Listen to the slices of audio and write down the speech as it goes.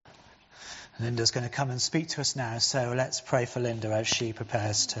Linda's going to come and speak to us now, so let's pray for Linda as she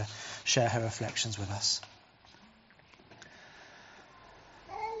prepares to share her reflections with us.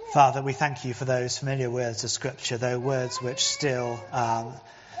 Father, we thank you for those familiar words of Scripture, those words which still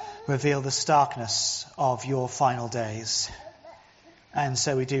reveal the starkness of your final days. And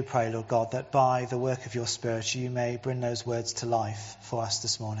so we do pray, Lord God, that by the work of your Spirit you may bring those words to life for us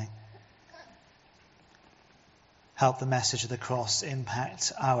this morning. Help the message of the cross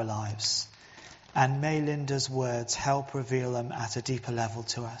impact our lives. And may Linda's words help reveal them at a deeper level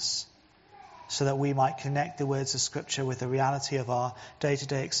to us, so that we might connect the words of Scripture with the reality of our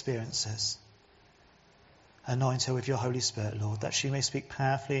day-to-day experiences. Anoint her with your Holy Spirit, Lord, that she may speak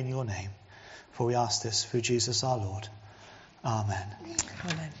powerfully in your name. For we ask this through Jesus our Lord. Amen.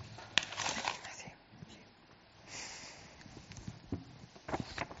 Amen.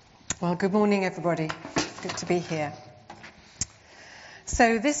 Well, good morning, everybody. It's good to be here.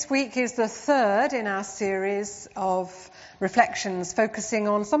 So this week is the third in our series of reflections focusing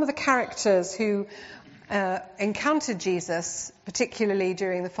on some of the characters who encountered Jesus, particularly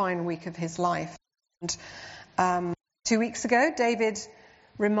during the final week of his life. And 2 weeks ago, David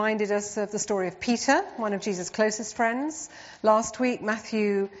reminded us of the story of Peter, one of Jesus' closest friends. Last week,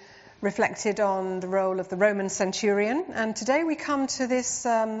 Matthew reflected on the role of the Roman centurion. And today we come to this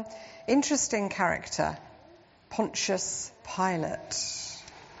interesting character, Pontius Pilate.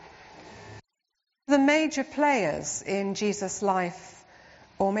 The major players in Jesus' life,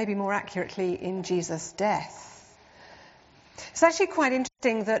 or maybe more accurately, in Jesus' death. It's actually quite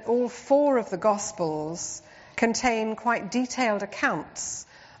interesting that all four of the Gospels contain quite detailed accounts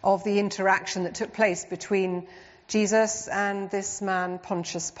of the interaction that took place between Jesus and this man,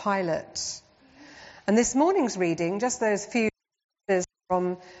 Pontius Pilate. And this morning's reading, just those few verses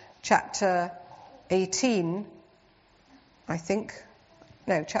from chapter 18, I think,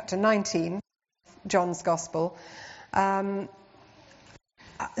 no, chapter 19, John's Gospel,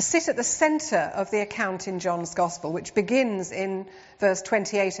 sit at the centre of the account in John's Gospel, which begins in verse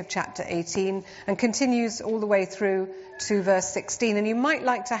 28 of chapter 18 and continues all the way through to verse 16. And you might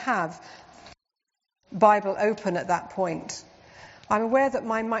like to have the Bible open at that point. I'm aware that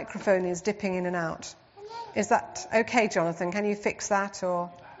my microphone is dipping in and out. Is that okay, Jonathan? Can you fix that?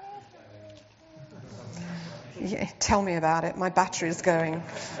 Or yeah, tell me about it. My battery is going.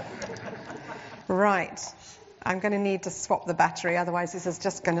 Right. I'm going to need to swap the battery, otherwise this is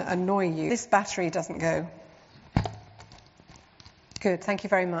just going to annoy you. This battery doesn't go. Good, thank you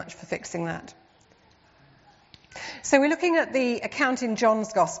very much for fixing that. So we're looking at the account in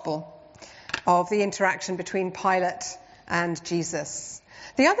John's Gospel of the interaction between Pilate and Jesus.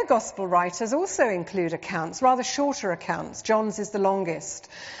 The other Gospel writers also include accounts, rather shorter accounts. John's is the longest.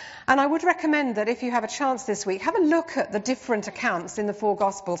 And I would recommend that if you have a chance this week, have a look at the different accounts in the four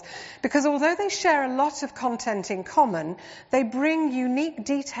Gospels, because although they share a lot of content in common, they bring unique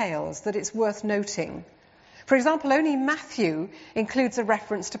details that it's worth noting. For example, only Matthew includes a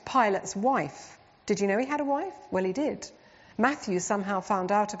reference to Pilate's wife. Did you know he had a wife? Well, he did. Matthew somehow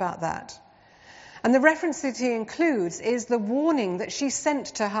found out about that. And the reference that he includes is the warning that she sent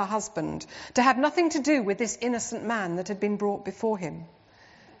to her husband to have nothing to do with this innocent man that had been brought before him,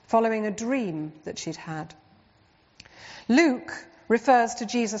 following a dream that she'd had. Luke refers to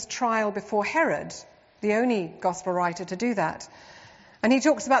Jesus' trial before Herod, the only gospel writer to do that. And he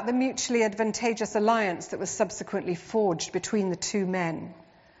talks about the mutually advantageous alliance that was subsequently forged between the two men,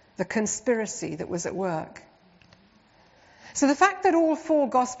 the conspiracy that was at work. So the fact that all four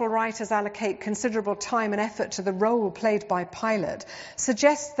gospel writers allocate considerable time and effort to the role played by Pilate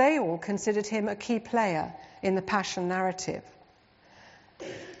suggests they all considered him a key player in the Passion narrative.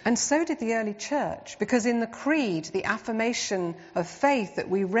 And so did the early church, because in the Creed, the affirmation of faith that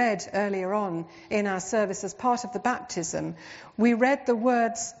we read earlier on in our service as part of the baptism, we read the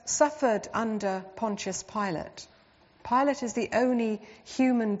words, suffered under Pontius Pilate. Pilate is the only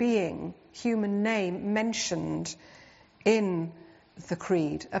human being, human name mentioned in the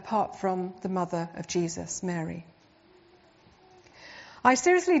Creed, apart from the mother of Jesus, Mary. I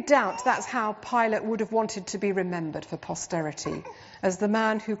seriously doubt that's how Pilate would have wanted to be remembered for posterity, as the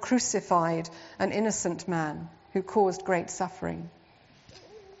man who crucified an innocent man who caused great suffering.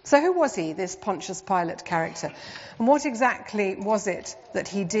 So who was he, this Pontius Pilate character? And what exactly was it that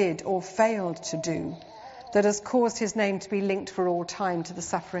he did or failed to do that has caused his name to be linked for all time to the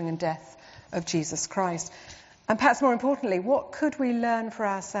suffering and death of Jesus Christ? And perhaps more importantly, what could we learn for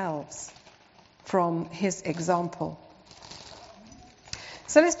ourselves from his example?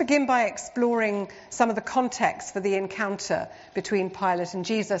 So let's begin by exploring some of the context for the encounter between Pilate and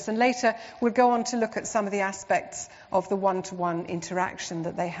Jesus, and later we'll go on to look at some of the aspects of the one-to-one interaction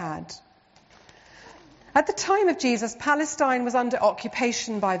that they had. At the time of Jesus, Palestine was under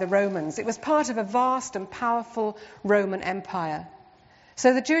occupation by the Romans. It was part of a vast and powerful Roman Empire.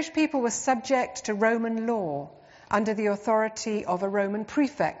 So the Jewish people were subject to Roman law under the authority of a Roman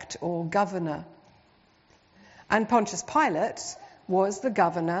prefect or governor. And Pontius Pilate was the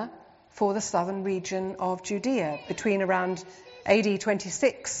governor for the southern region of Judea between around AD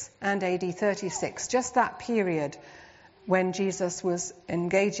 26 and AD 36, just that period when Jesus was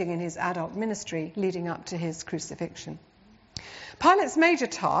engaging in his adult ministry leading up to his crucifixion. Pilate's major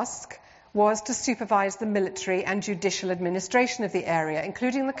task was to supervise the military and judicial administration of the area,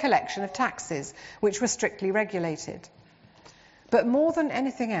 including the collection of taxes, which were strictly regulated. But more than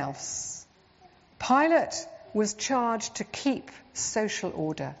anything else, Pilate was charged to keep social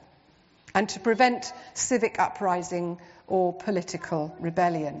order and to prevent civic uprising or political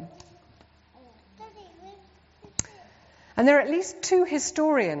rebellion. And there are at least two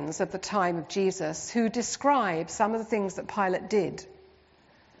historians of the time of Jesus who describe some of the things that Pilate did,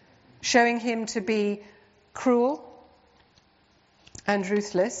 showing him to be cruel and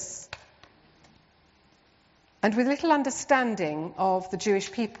ruthless, and with little understanding of the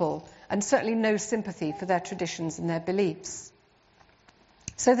Jewish people, and certainly no sympathy for their traditions and their beliefs.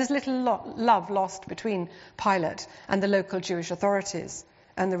 So there's little love lost between Pilate and the local Jewish authorities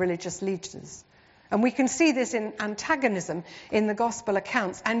and the religious leaders. And we can see this in antagonism in the gospel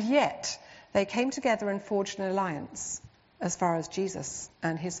accounts, and yet they came together and forged an alliance as far as Jesus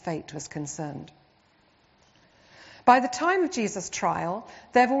and his fate was concerned. By the time of Jesus' trial,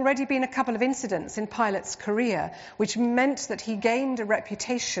 there have already been a couple of incidents in Pilate's career which meant that he gained a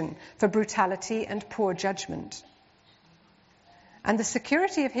reputation for brutality and poor judgment. And the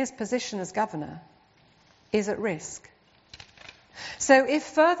security of his position as governor is at risk. So if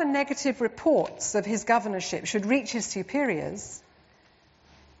further negative reports of his governorship should reach his superiors,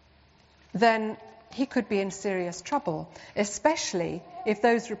 then he could be in serious trouble, especially if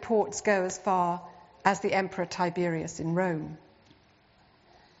those reports go as far as the Emperor Tiberius in Rome.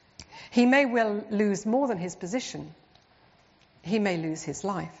 He may well lose more than his position. He may lose his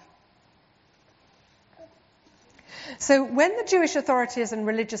life. So when the Jewish authorities and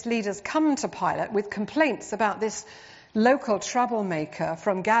religious leaders come to Pilate with complaints about this local troublemaker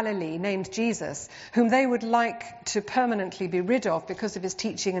from Galilee named Jesus, whom they would like to permanently be rid of because of his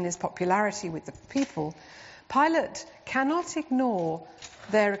teaching and his popularity with the people, Pilate cannot ignore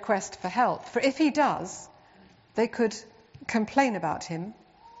their request for help. For if he does, they could complain about him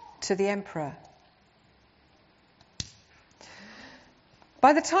to the emperor.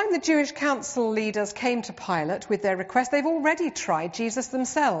 By the time the Jewish council leaders came to Pilate with their request, they've already tried Jesus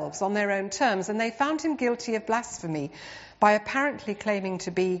themselves on their own terms, and they found him guilty of blasphemy by apparently claiming to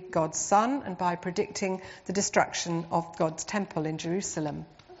be God's son and by predicting the destruction of God's temple in Jerusalem.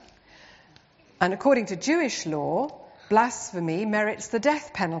 And according to Jewish law, blasphemy merits the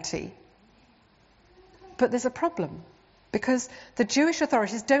death penalty. But there's a problem, because the Jewish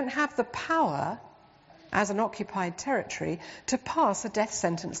authorities don't have the power as an occupied territory to pass a death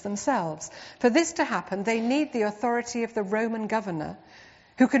sentence themselves. For this to happen, they need the authority of the Roman governor,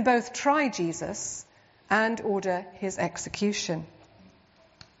 who can both try Jesus and order his execution.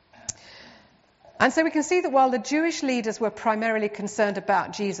 And so we can see that while the Jewish leaders were primarily concerned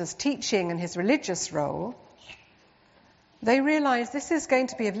about Jesus' teaching and his religious role, they realize this is going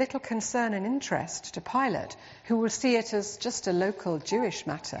to be of little concern and interest to Pilate, who will see it as just a local Jewish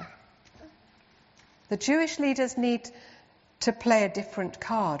matter. The Jewish leaders need to play a different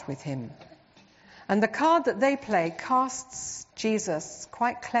card with him. And the card that they play casts Jesus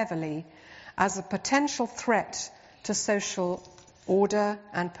quite cleverly as a potential threat to social order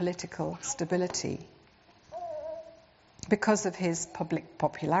and political stability because of his public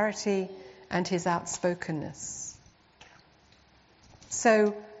popularity and his outspokenness.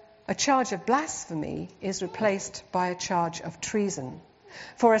 So a charge of blasphemy is replaced by a charge of treason.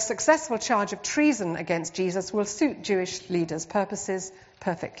 For a successful charge of treason against Jesus will suit Jewish leaders' purposes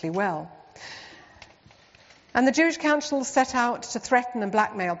perfectly well. And the Jewish council set out to threaten and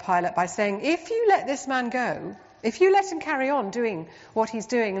blackmail Pilate by saying, if you let this man go, if you let him carry on doing what he's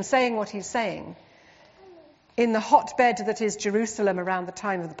doing and saying what he's saying, in the hotbed that is Jerusalem around the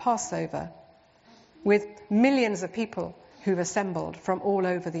time of the Passover, with millions of people who've assembled from all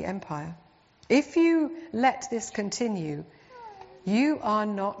over the empire, if you let this continue, you are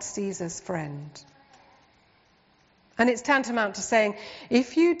not Caesar's friend. And it's tantamount to saying,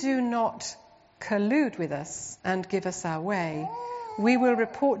 if you do not collude with us and give us our way, we will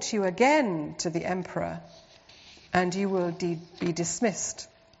report you again to the emperor, and you will be dismissed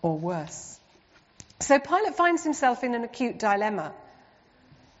or worse. So Pilate finds himself in an acute dilemma.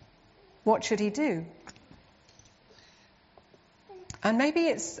 What should he do? And maybe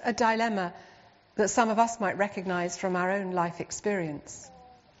it's a dilemma that some of us might recognize from our own life experience.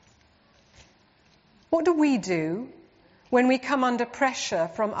 What do we do when we come under pressure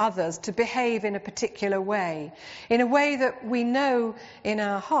from others to behave in a particular way, in a way that we know in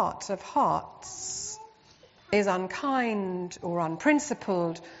our heart of hearts is unkind or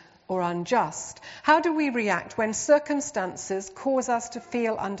unprincipled or unjust? How do we react when circumstances cause us to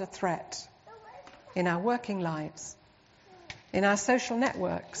feel under threat in our working lives, in our social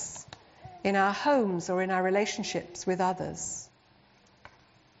networks, in our homes or in our relationships with others?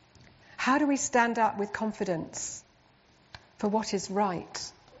 How do we stand up with confidence for what is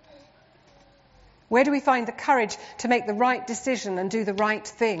right? Where do we find the courage to make the right decision and do the right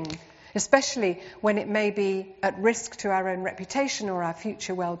thing, especially when it may be at risk to our own reputation or our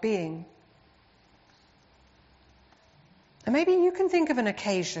future well-being? And maybe you can think of an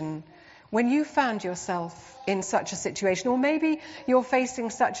occasion when you found yourself in such a situation, or maybe you're facing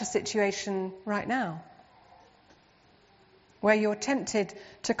such a situation right now, where you're tempted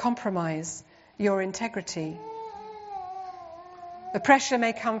to compromise your integrity. The pressure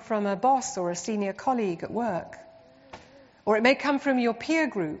may come from a boss or a senior colleague at work, or it may come from your peer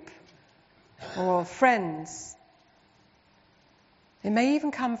group or friends. It may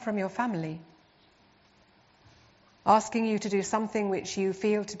even come from your family, asking you to do something which you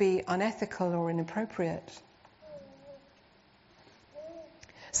feel to be unethical or inappropriate.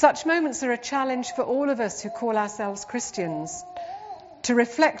 Such moments are a challenge for all of us who call ourselves Christians, to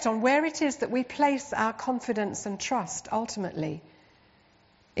reflect on where it is that we place our confidence and trust ultimately.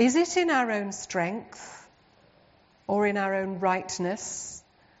 Is it in our own strength, or in our own rightness,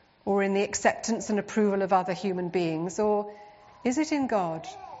 or in the acceptance and approval of other human beings, or is it in God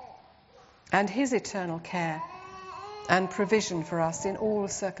and His eternal care and provision for us in all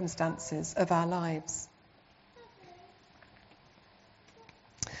circumstances of our lives?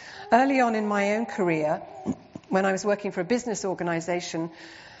 Early on in my own career, when I was working for a business organisation,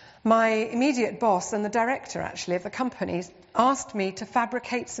 my immediate boss and the director, actually, of the company asked me to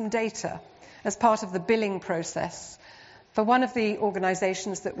fabricate some data as part of the billing process for one of the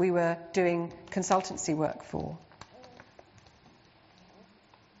organisations that we were doing consultancy work for.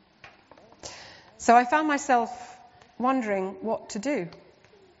 So I found myself wondering what to do.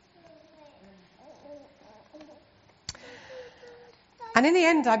 And in the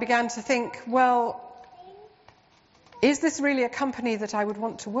end, I began to think, well, is this really a company that I would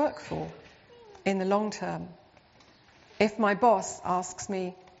want to work for in the long term if my boss asks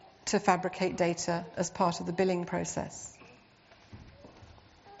me to fabricate data as part of the billing process?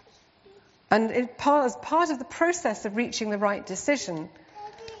 And as part of the process of reaching the right decision,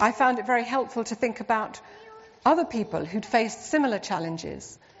 I found it very helpful to think about other people who'd faced similar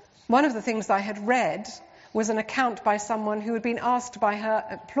challenges. One of the things I had read was an account by someone who had been asked by her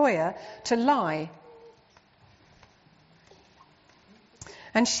employer to lie.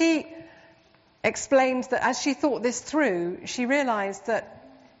 And she explained that as she thought this through, she realized that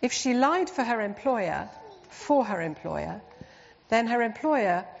if she lied for her employer, then her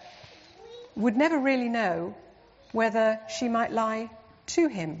employer would never really know whether she might lie to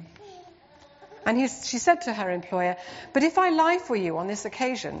him. And she said to her employer, but if I lie for you on this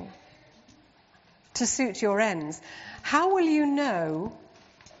occasion to suit your ends, how will you know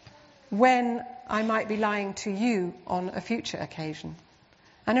when I might be lying to you on a future occasion?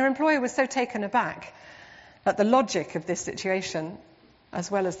 And her employer was so taken aback at the logic of this situation, as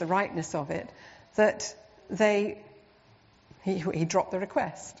well as the rightness of it, that he dropped the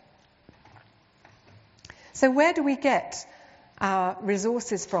request. So where do we get our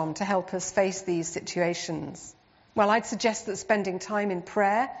resources from to help us face these situations? Well, I'd suggest that spending time in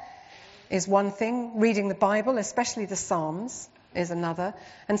prayer is one thing, reading the Bible, especially the Psalms, is another,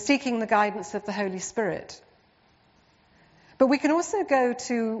 and seeking the guidance of the Holy Spirit. But we can also go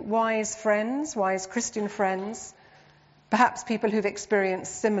to wise friends, wise Christian friends, perhaps people who've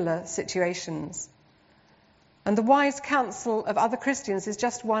experienced similar situations. And the wise counsel of other Christians is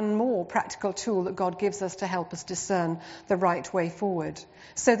just one more practical tool that God gives us to help us discern the right way forward,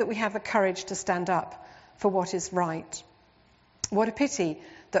 so that we have the courage to stand up for what is right. What a pity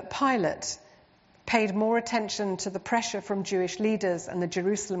that Pilate paid more attention to the pressure from Jewish leaders and the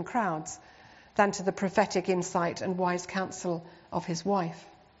Jerusalem crowds than to the prophetic insight and wise counsel of his wife.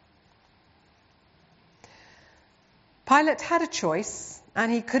 Pilate had a choice,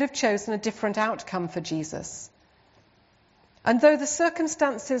 and he could have chosen a different outcome for Jesus. And though the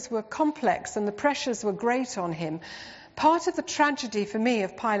circumstances were complex and the pressures were great on him, part of the tragedy for me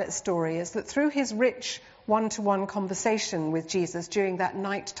of Pilate's story is that through his rich one-to-one conversation with Jesus during that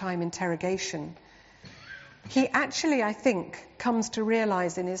nighttime interrogation, he actually, I think, comes to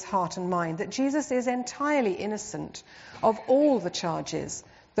realize in his heart and mind that Jesus is entirely innocent of all the charges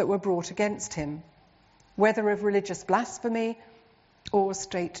that were brought against him, whether of religious blasphemy or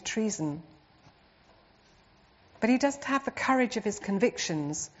straight treason. But he doesn't have the courage of his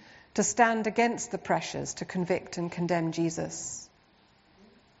convictions to stand against the pressures to convict and condemn Jesus.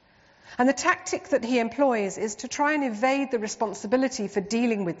 And the tactic that he employs is to try and evade the responsibility for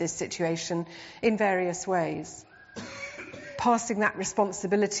dealing with this situation in various ways, passing that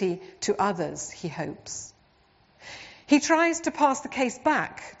responsibility to others, he hopes. He tries to pass the case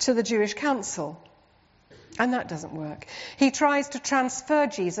back to the Jewish council, and that doesn't work. He tries to transfer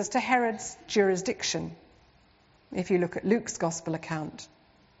Jesus to Herod's jurisdiction, if you look at Luke's gospel account.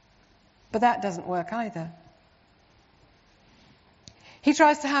 But that doesn't work either. He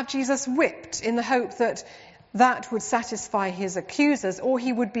tries to have Jesus whipped in the hope that that would satisfy his accusers, or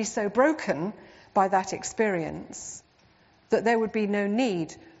he would be so broken by that experience that there would be no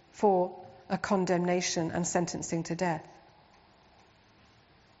need for a condemnation and sentencing to death.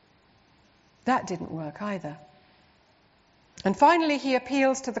 That didn't work either. And finally, he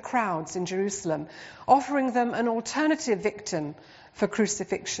appeals to the crowds in Jerusalem, offering them an alternative victim for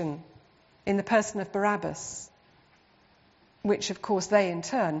crucifixion in the person of Barabbas, which, of course, they in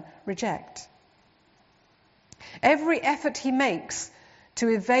turn reject. Every effort he makes to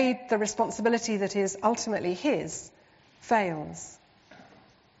evade the responsibility that is ultimately his fails.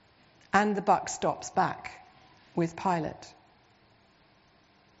 And the buck stops back with Pilate.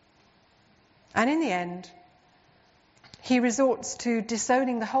 And in the end, he resorts to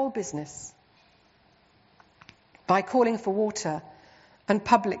disowning the whole business by calling for water and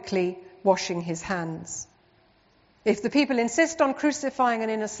publicly washing his hands. If the people insist on crucifying an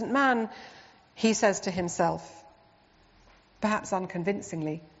innocent man, he says to himself, perhaps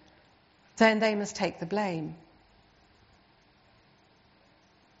unconvincingly, then they must take the blame.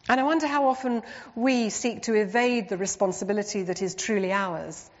 And I wonder how often we seek to evade the responsibility that is truly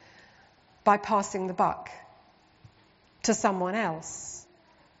ours by passing the buck to someone else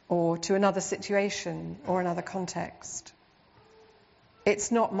or to another situation or another context.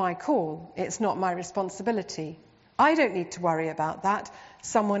 It's not my call. It's not my responsibility. I don't need to worry about that.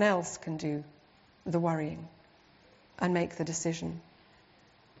 Someone else can do the worrying and make the decision.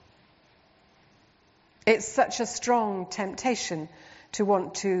 It's such a strong temptation to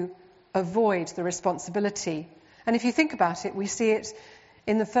want to avoid the responsibility. And if you think about it, we see it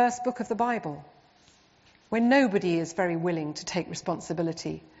in the first book of the Bible, when nobody is very willing to take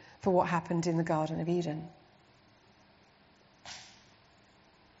responsibility for what happened in the Garden of Eden.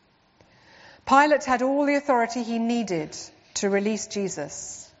 Pilate had all the authority he needed to release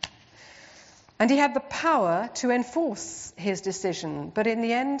Jesus. And he had the power to enforce his decision. But in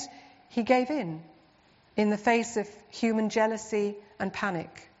the end, he gave in the face of human jealousy and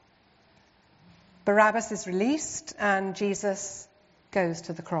panic. Barabbas is released and Jesus goes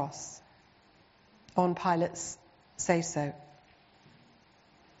to the cross on Pilate's say-so.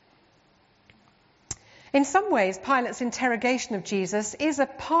 In some ways, Pilate's interrogation of Jesus is a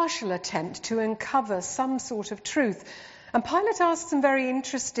partial attempt to uncover some sort of truth. And Pilate asks some very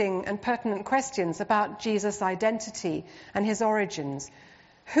interesting and pertinent questions about Jesus' identity and his origins.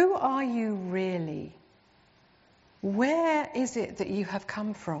 Who are you really? Where is it that you have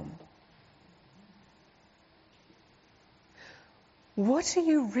come from? What are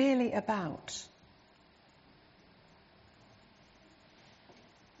you really about?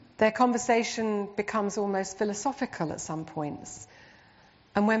 Their conversation becomes almost philosophical at some points.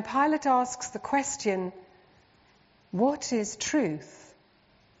 And when Pilate asks the question, what is truth?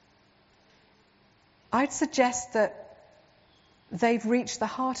 I'd suggest that they've reached the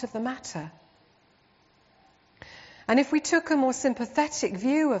heart of the matter. And if we took a more sympathetic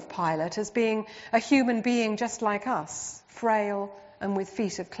view of Pilate as being a human being just like us, frail and with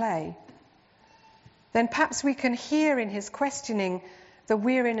feet of clay, then perhaps we can hear in his questioning the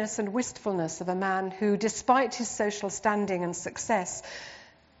weariness and wistfulness of a man who, despite his social standing and success,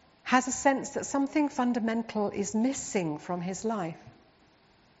 has a sense that something fundamental is missing from his life.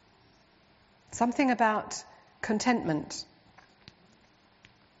 Something about contentment,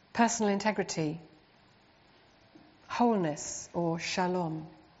 personal integrity, wholeness, or shalom.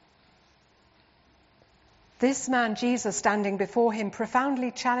 This man, Jesus, standing before him, profoundly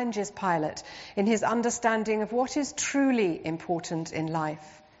challenges Pilate in his understanding of what is truly important in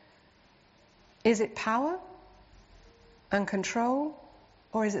life. Is it power and control,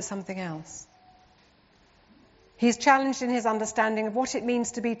 or is it something else? He's challenged in his understanding of what it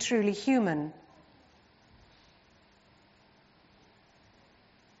means to be truly human.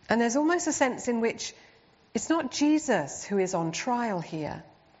 And there's almost a sense in which It's not Jesus who is on trial here.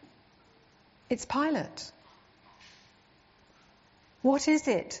 It's Pilate. What is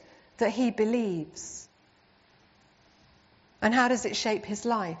it that he believes? And how does it shape his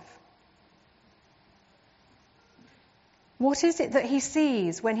life? What is it that he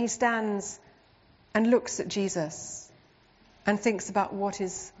sees when he stands and looks at Jesus and thinks about what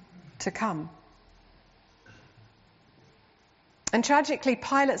is to come? And tragically,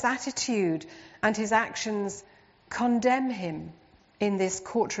 Pilate's attitude and his actions condemn him in this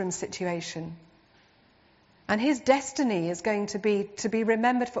courtroom situation. And his destiny is going to be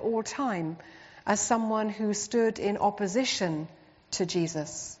remembered for all time as someone who stood in opposition to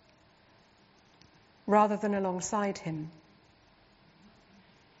Jesus rather than alongside him.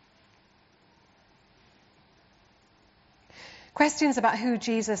 Questions about who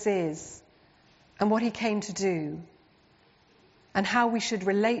Jesus is and what he came to do and how we should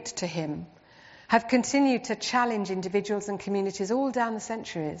relate to him have continued to challenge individuals and communities all down the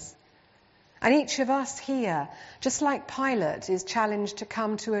centuries. And each of us here, just like Pilate, is challenged to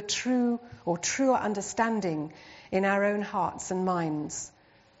come to a true or truer understanding in our own hearts and minds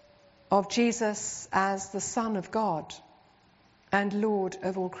of Jesus as the Son of God and Lord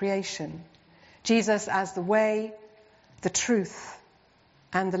of all creation. Jesus as the way, the truth,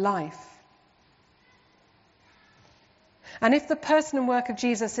 and the life. And if the person and work of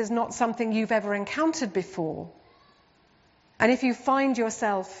Jesus is not something you've ever encountered before, and if you find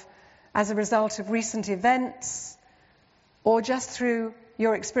yourself as a result of recent events or just through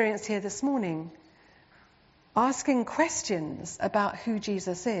your experience here this morning, asking questions about who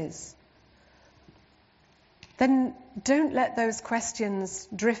Jesus is, then don't let those questions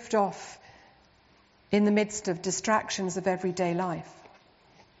drift off in the midst of distractions of everyday life.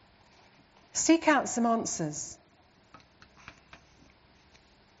 Seek out some answers.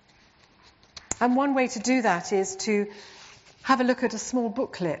 And one way to do that is to have a look at a small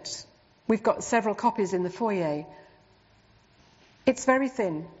booklet. We've got several copies in the foyer. It's very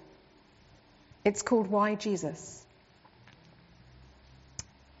thin. It's called Why Jesus?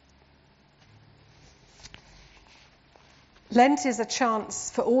 Lent is a chance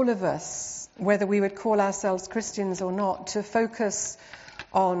for all of us, whether we would call ourselves Christians or not, to focus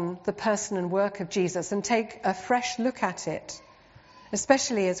on the person and work of Jesus and take a fresh look at it,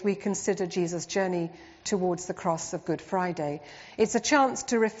 especially as we consider Jesus' journey towards the cross of Good Friday. It's a chance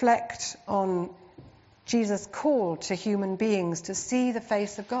to reflect on Jesus' call to human beings to see the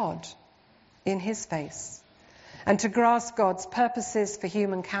face of God in his face and to grasp God's purposes for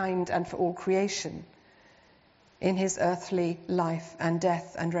humankind and for all creation in his earthly life and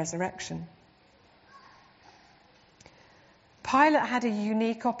death and resurrection. Pilate had a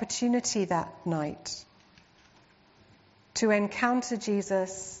unique opportunity that night to encounter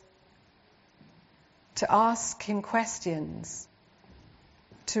Jesus, to ask him questions,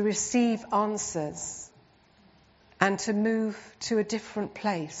 to receive answers, and to move to a different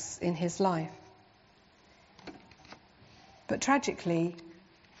place in his life. But tragically,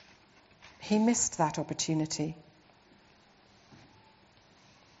 he missed that opportunity.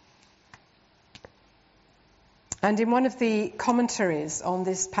 And in one of the commentaries on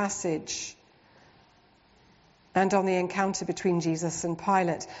this passage and on the encounter between Jesus and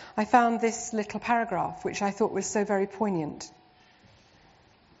Pilate, I found this little paragraph which I thought was so very poignant.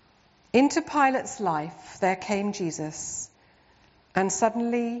 Into Pilate's life there came Jesus, and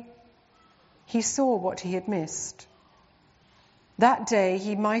suddenly he saw what he had missed. That day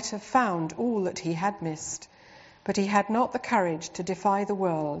he might have found all that he had missed, but he had not the courage to defy the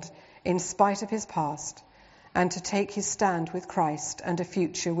world in spite of his past, and to take his stand with Christ and a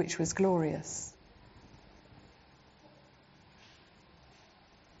future which was glorious.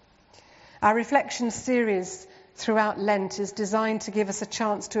 Our reflection series throughout Lent is designed to give us a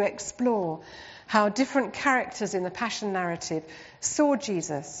chance to explore how different characters in the Passion narrative saw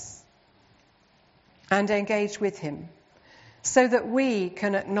Jesus and engaged with him, so that we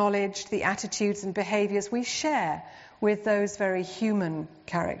can acknowledge the attitudes and behaviours we share with those very human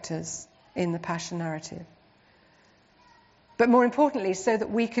characters in the Passion narrative. But more importantly, so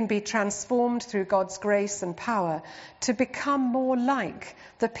that we can be transformed through God's grace and power to become more like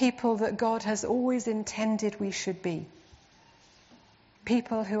the people that God has always intended we should be.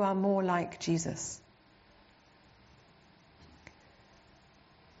 People who are more like Jesus.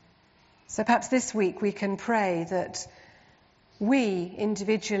 So perhaps this week we can pray that we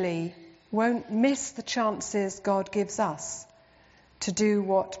individually won't miss the chances God gives us to do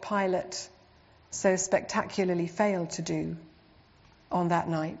what Pilate so spectacularly failed to do on that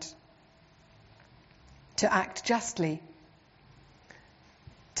night. To act justly,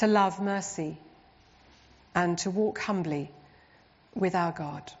 to love mercy, and to walk humbly with our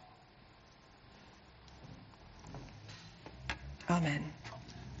God. Amen.